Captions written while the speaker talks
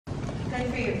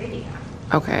good for your video.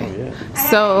 Okay. Oh, yeah.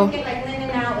 So I get like linen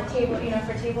out with table,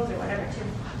 for tables or whatever too.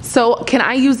 So can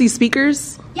I use these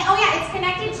speakers? Yeah. Oh yeah, it's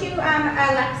connected to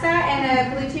Alexa and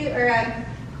a Bluetooth or a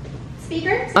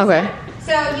speaker system. Okay.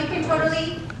 So you can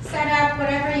totally set up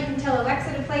whatever. You can tell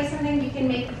Alexa to play something. You can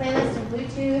make a playlist in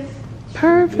Bluetooth.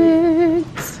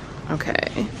 Perfect.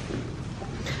 Okay.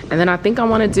 And then I think I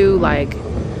want to do like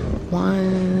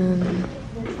 1,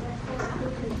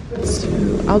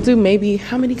 2. I'll do maybe,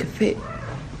 how many could fit?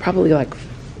 Probably like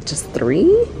just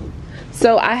 3.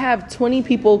 So I have 20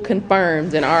 people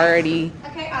confirmed and already.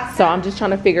 Okay, awesome. So I'm just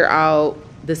trying to figure out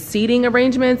the seating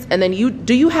arrangements. And then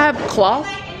do you have cloth?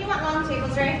 And you want long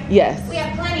tables, right? Yes. We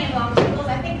have plenty of long tables.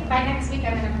 I think by next week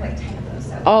I'm gonna put like 10 of those.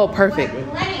 So Oh, perfect. we'll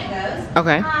have plenty of those.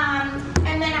 Okay.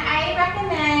 And then I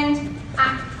recommend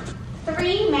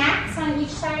 3 mats on each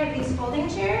side of these folding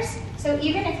chairs. So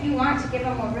even if you want to give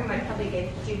them more room, I'd probably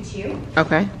do 2.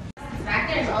 Okay.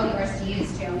 Back there is all yours to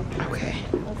use too. Okay.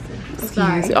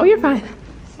 Sorry. Excuse me. Oh, you're fine.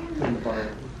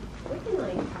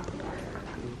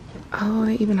 Oh,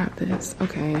 I even have this.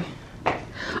 Okay.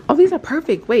 Oh, these are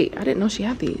perfect. Wait, I didn't know she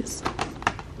had these.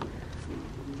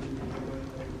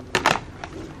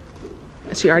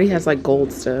 She already has like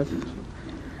gold stuff.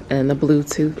 And the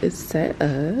Bluetooth is set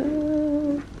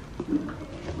up.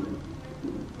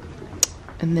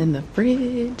 And then the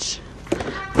fridge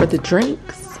for the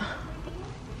drinks.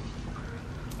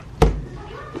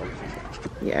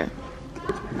 Yeah.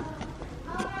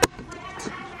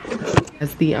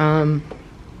 That's the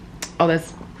oh,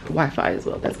 that's Wi-Fi as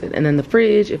well. That's good. And then the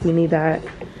fridge if we need that.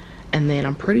 And then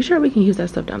I'm pretty sure we can use that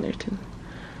stuff down there too.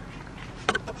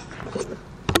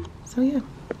 So yeah.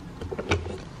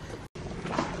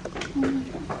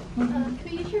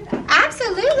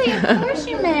 Absolutely, of course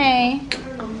you may.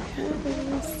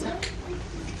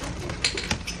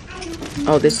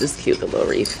 Oh, this is cute, the little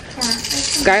wreath.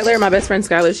 Skylar, my best friend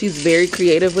Skylar, she's very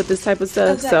creative with this type of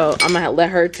stuff. Okay. So I'm gonna let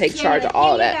her take charge of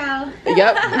all of that.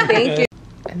 Yep, thank you.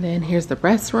 And then here's the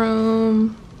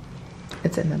restroom.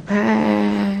 It's in the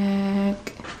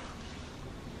back.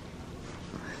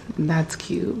 That's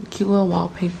cute. Cute little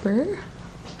wallpaper.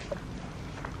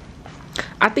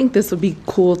 I think this would be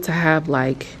cool to have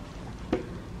like,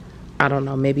 I don't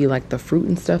know, maybe like the fruit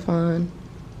and stuff on.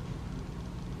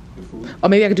 Or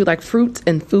maybe I could do like fruit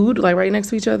and food like right next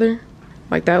to each other.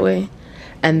 Like that way.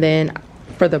 And then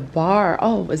for the bar,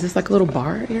 oh, is this like a little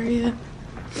bar area?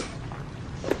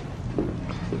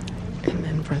 And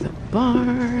then for the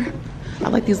bar, I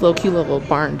like these little cute little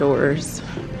barn doors.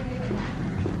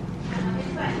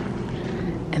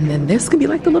 And then this could be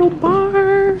like the little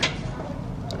bar.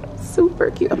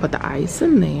 Super cute. I'll put the ice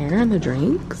in there and the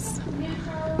drinks.